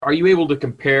Are you able to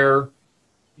compare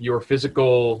your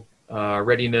physical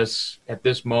readiness at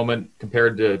this moment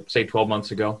compared to, say, 12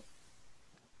 months ago?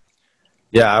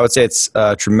 Yeah, I would say it's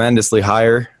tremendously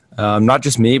higher. Not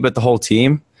just me, but the whole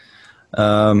team.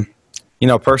 Um,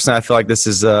 Personally, I feel like this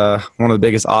is one of the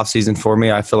biggest off season for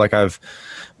me. I feel like I've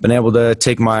been able to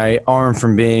take my arm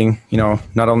from being,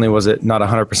 not only was it not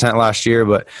 100% last year,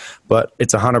 but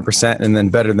it's 100% and then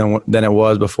better than it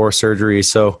was before surgery.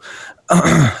 So,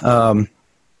 I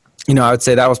would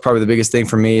say that was probably the biggest thing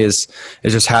for me is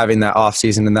just having that off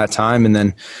season and that time, and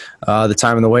then the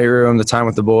time in the weight room, the time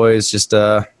with the boys, just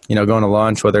going to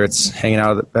lunch, whether it's hanging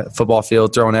out at the football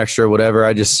field, throwing extra, whatever.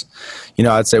 I just,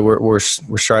 I'd say we're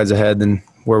strides ahead than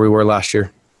where we were last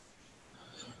year.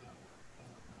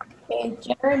 Okay,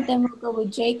 Jared, then we'll go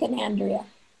with Jake and Andrea.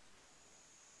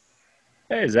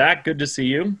 Hey, Zach, good to see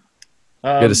you.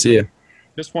 Good to see you.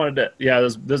 Just wanted to,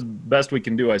 this is best we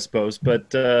can do, I suppose.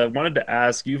 But wanted to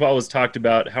ask, you've always talked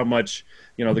about how much,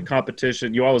 the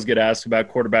competition, you always get asked about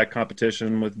quarterback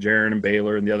competition with Jaron and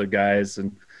Baylor and the other guys,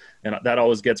 and that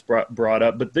always gets brought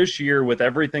up. But this year, with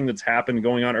everything that's happened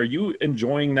going on, are you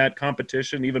enjoying that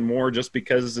competition even more just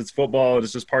because it's football and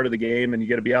it's just part of the game and you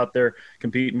got to be out there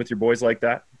competing with your boys like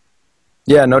that?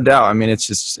 Yeah, no doubt. I mean,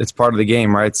 it's part of the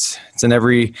game, right? It's in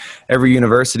every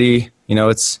university.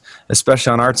 It's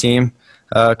especially on our team.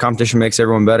 Competition makes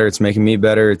everyone better. It's making me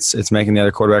better. It's making the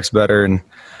other quarterbacks better, and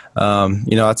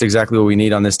that's exactly what we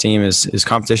need on this team. Is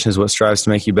competition is what strives to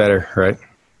make you better, right?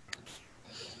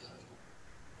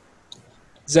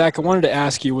 Zach, I wanted to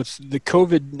ask you, with the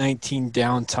COVID-19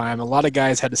 downtime, a lot of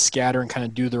guys had to scatter and kind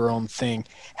of do their own thing.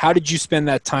 How did you spend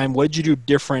that time? What did you do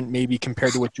different, maybe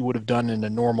compared to what you would have done in a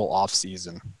normal off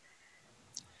season?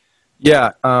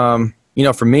 Yeah,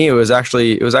 for me, it was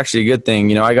actually a good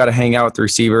thing. I got to hang out with the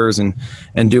receivers and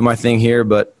do my thing here.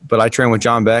 But I train with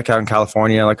John Beck out in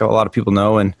California, like a lot of people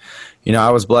know. And I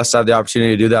was blessed to have the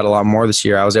opportunity to do that a lot more this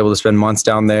year. I was able to spend months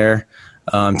down there,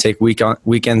 take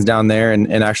weekends down there,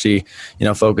 and actually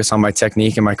focus on my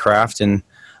technique and my craft. And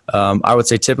I would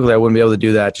say typically I wouldn't be able to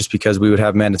do that just because we would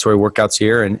have mandatory workouts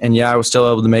here. And I was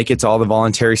still able to make it to all the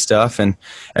voluntary stuff and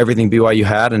everything BYU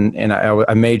had. And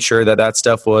I made sure that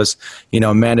stuff was,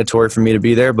 mandatory for me to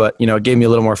be there. But, it gave me a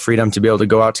little more freedom to be able to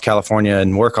go out to California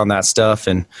and work on that stuff.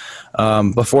 And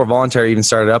before voluntary even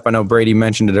started up, I know Brady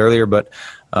mentioned it earlier, but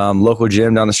local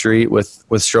gym down the street with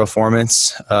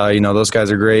Stroformance, those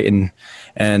guys are great.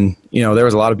 And there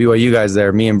was a lot of BYU guys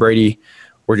there. Me and Brady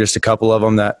were just a couple of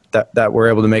them that were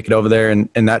able to make it over there.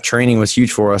 And that training was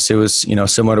huge for us. It was,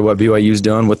 similar to what BYU's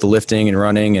doing with the lifting and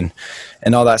running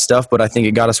and all that stuff. But I think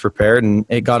it got us prepared, and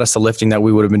it got us the lifting that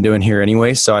we would have been doing here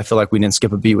anyway. So I feel like we didn't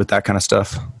skip a beat with that kind of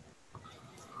stuff.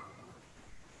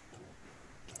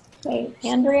 Okay,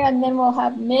 Andrea, and then we'll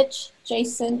have Mitch,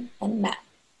 Jason, and Matt.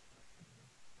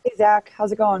 Hey, Zach.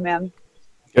 How's it going, man?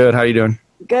 Good. How you doing?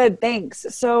 Good, thanks.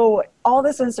 So all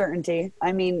this uncertainty,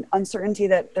 uncertainty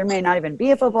that there may not even be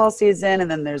a football season,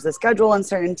 and then there's the schedule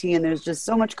uncertainty, and there's just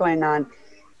so much going on.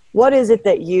 What is it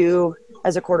that you,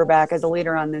 as a quarterback, as a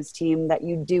leader on this team, that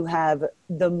you do have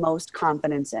the most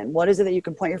confidence in? What is it that you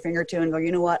can point your finger to and go,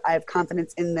 you know what, I have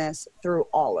confidence in this through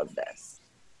all of this?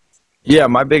 Yeah,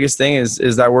 my biggest thing is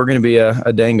that we're going to be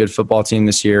a dang good football team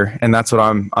this year, and that's what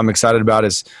I'm excited about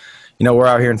is – we're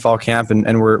out here in fall camp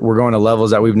and we're going to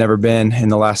levels that we've never been in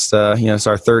the last, it's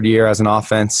our third year as an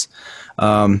offense.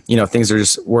 Things are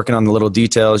just working on the little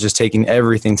details, just taking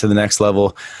everything to the next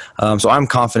level. So I'm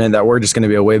confident that we're just going to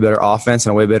be a way better offense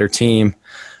and a way better team.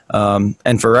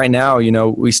 And for right now,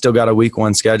 we still got a week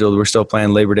 1 scheduled. We're still playing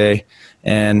Labor Day.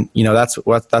 And, that's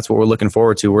what we're looking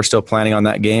forward to. We're still planning on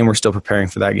that game. We're still preparing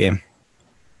for that game.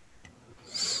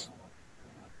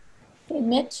 Okay,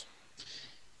 Mitch.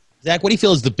 Zach, what do you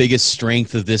feel is the biggest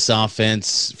strength of this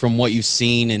offense from what you've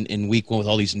seen in week 1 with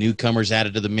all these newcomers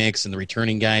added to the mix and the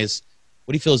returning guys?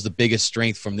 What do you feel is the biggest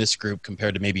strength from this group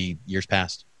compared to maybe years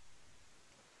past?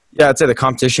 Yeah, I'd say the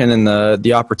competition and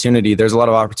the opportunity. There's a lot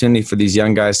of opportunity for these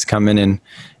young guys to come in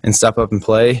and step up and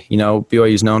play.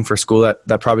 BYU is known for a school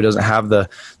that probably doesn't have the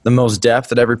most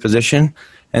depth at every position.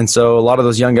 And so a lot of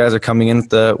those young guys are coming in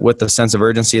with the sense of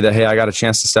urgency that, hey, I got a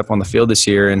chance to step on the field this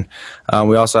year. And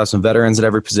we also have some veterans at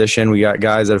every position. We got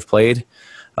guys that have played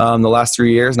the last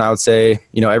 3 years. And I would say,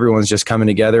 everyone's just coming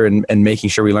together and making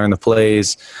sure we learn the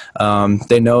plays.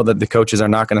 They know that the coaches are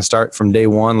not going to start from day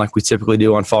one like we typically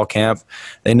do on fall camp.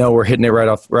 They know we're hitting it right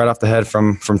off the head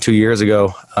from 2 years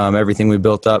ago, everything we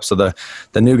built up. So the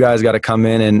new guys got to come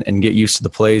in and get used to the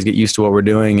plays, get used to what we're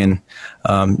doing. And,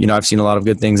 I've seen a lot of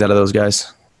good things out of those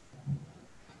guys.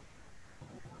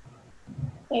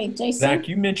 Okay, Jason. Zach,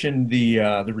 you mentioned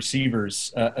the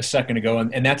receivers a second ago,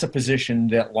 and that's a position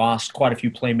that lost quite a few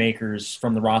playmakers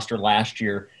from the roster last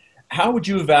year. How would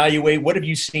you evaluate? What have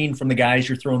you seen from the guys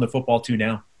you're throwing the football to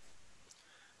now?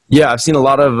 Yeah, I've seen a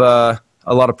lot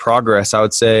of progress. I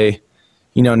would say,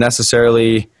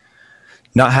 necessarily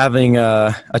not having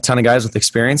a ton of guys with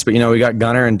experience, but we got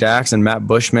Gunner and Dax and Matt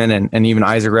Bushman and even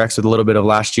Isaac Rex with a little bit of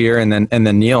last year, and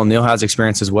then Neil. Neil has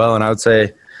experience as well, and I would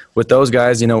say with those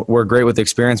guys, we're great with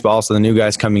experience, but also the new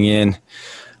guys coming in,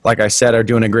 like I said, are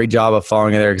doing a great job of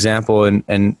following their example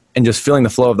and just feeling the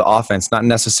flow of the offense, not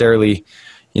necessarily,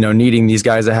 needing these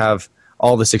guys to have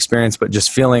all this experience, but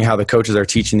just feeling how the coaches are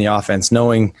teaching the offense,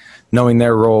 knowing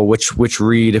their role, which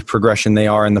read progression they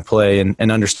are in the play,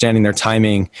 and understanding their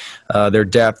timing, their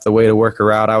depth, the way to work a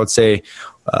route. I would say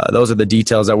those are the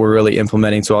details that we're really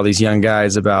implementing to all these young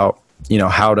guys about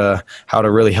how to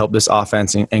really help this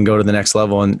offense and go to the next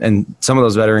level. And some of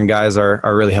those veteran guys are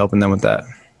really helping them with that.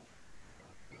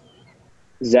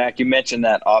 Zach, you mentioned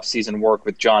that off-season work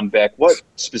with John Beck. What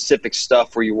specific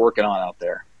stuff were you working on out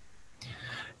there?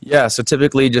 Yeah, so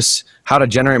typically just how to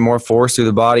generate more force through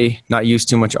the body, not use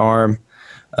too much arm.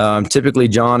 Typically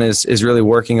John is really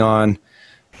working on,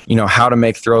 how to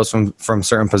make throws from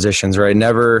certain positions, right?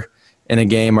 Never in a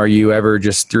game are you ever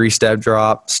just 3-step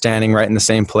drop, standing right in the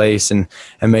same place and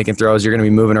making throws. You're going to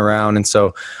be moving around. And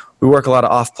so we work a lot of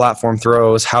off-platform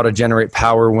throws, how to generate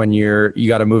power when you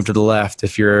got to move to the left.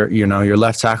 If your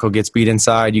left tackle gets beat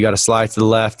inside, you got to slide to the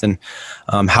left, and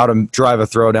how to drive a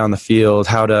throw down the field,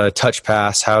 how to touch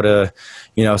pass, how to,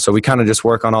 so we kind of just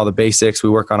work on all the basics. We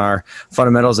work on our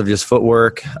fundamentals of just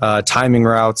footwork, timing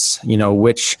routes,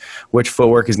 which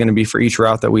footwork is going to be for each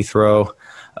route that we throw.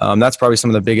 That's probably some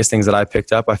of the biggest things that I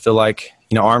picked up. I feel like,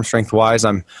 arm strength wise,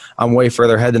 I'm way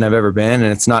further ahead than I've ever been.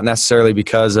 And it's not necessarily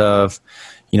because of,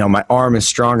 my arm is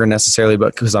stronger necessarily,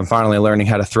 but because I'm finally learning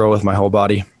how to throw with my whole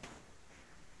body.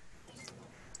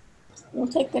 We'll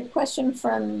take the question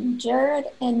from Jared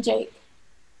and Jake.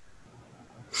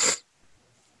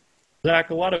 Zach,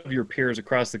 a lot of your peers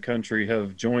across the country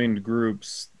have joined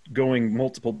groups going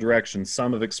multiple directions.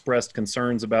 Some have expressed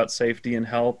concerns about safety and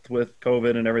health with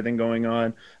COVID and everything going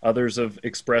on. Others have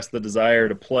expressed the desire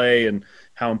to play and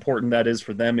how important that is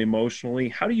for them emotionally.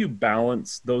 How do you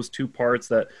balance those two parts?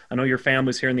 That I know your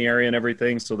family's here in the area and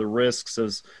everything, so the risks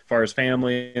as far as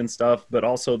family and stuff, but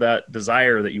also that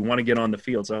desire that you want to get on the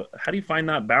field. So how do you find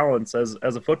that balance as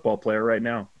a football player right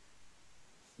now?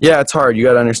 Yeah, it's hard. You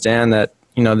got to understand that,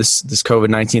 this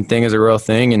COVID-19 thing is a real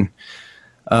thing. And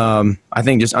I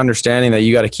think just understanding that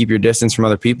you got to keep your distance from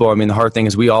other people. I mean, the hard thing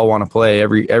is we all want to play.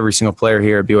 Every single player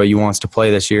here at BYU wants to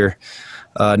play this year,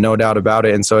 no doubt about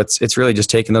it. And so it's really just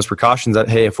taking those precautions that,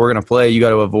 hey, if we're going to play, you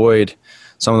got to avoid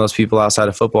some of those people outside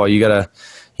of football. You got to,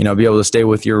 be able to stay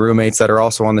with your roommates that are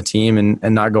also on the team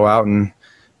and not go out and,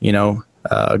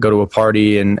 go to a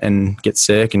party and get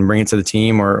sick and bring it to the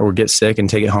team or get sick and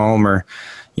take it home or,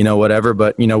 whatever.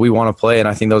 But, we want to play. And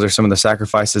I think those are some of the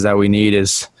sacrifices that we need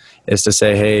is to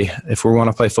say, hey, if we want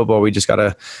to play football, we just got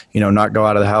to, not go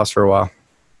out of the house for a while.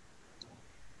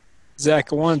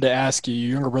 Zach, I wanted to ask you,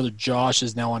 your younger brother Josh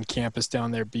is now on campus down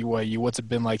there at BYU. What's it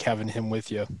been like having him with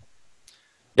you?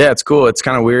 Yeah, it's cool. It's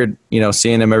kind of weird,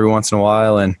 seeing him every once in a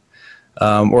while. And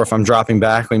or if I'm dropping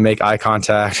back, we make eye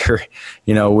contact or,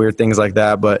 weird things like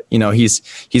that. But, he's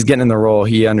getting in the role.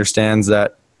 He understands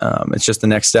that it's just the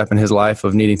next step in his life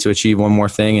of needing to achieve one more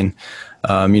thing. And,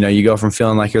 you go from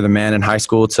feeling like you're the man in high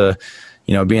school to,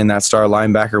 being that star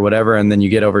linebacker or whatever. And then you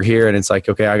get over here and it's like,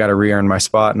 okay, I got to re-earn my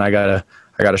spot and I got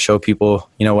to show people,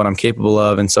 what I'm capable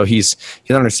of. And so he's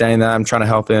understanding that. I'm trying to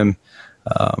help him,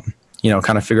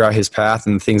 kind of figure out his path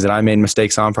and the things that I made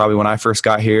mistakes on probably when I first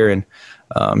got here, and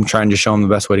trying to show him the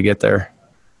best way to get there.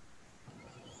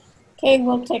 Okay,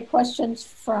 we'll take questions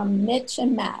from Mitch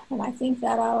and Matt, and I think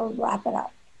that'll wrap it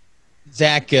up.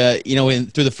 Zach, through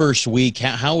the first week,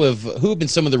 who have been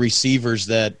some of the receivers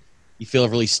that you feel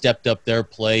have really stepped up their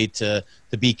play to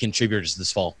be contributors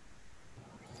this fall?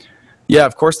 Yeah,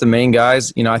 of course, the main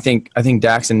guys. I think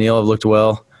Dax and Neil have looked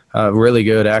well, really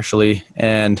good actually.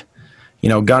 And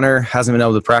Gunner hasn't been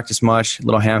able to practice much,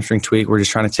 little hamstring tweak. We're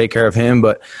just trying to take care of him.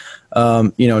 But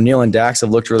Neil and Dax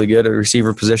have looked really good at the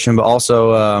receiver position. But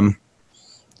also,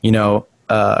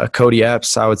 Cody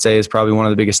Epps, I would say, is probably one of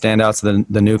the biggest standouts of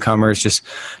the newcomers. Just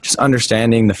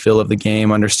understanding the feel of the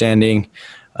game, understanding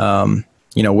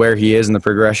where he is in the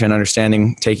progression,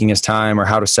 understanding taking his time or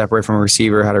how to separate from a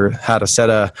receiver, how to set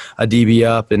a DB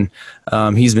up, and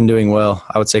he's been doing well.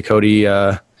 I would say Cody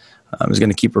is going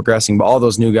to keep progressing, but all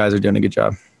those new guys are doing a good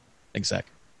job. Thanks, Zach.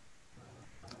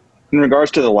 In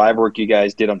regards to the live work you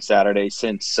guys did on Saturday,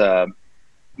 since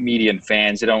media and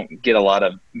fans, they don't get a lot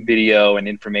of video and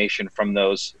information from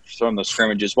those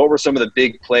scrimmages. What were some of the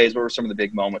big plays? What were some of the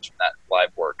big moments from that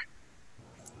live work?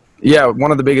 Yeah,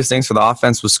 one of the biggest things for the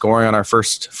offense was scoring on our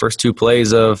first two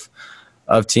plays of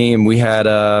team. We had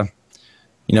a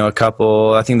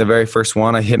couple. I think the very first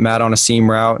one, I hit Matt on a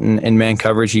seam route and man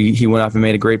coverage. He went up and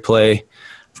made a great play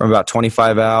from about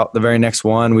 25 out. The very next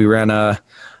one, we ran a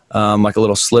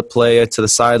little slip play to the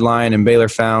sideline, and Baylor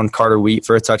found Carter Wheat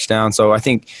for a touchdown. So I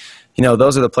think,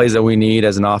 those are the plays that we need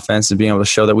as an offense, and being able to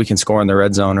show that we can score in the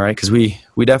red zone, right? Because we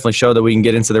definitely show that we can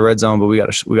get into the red zone, but we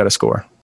got to score.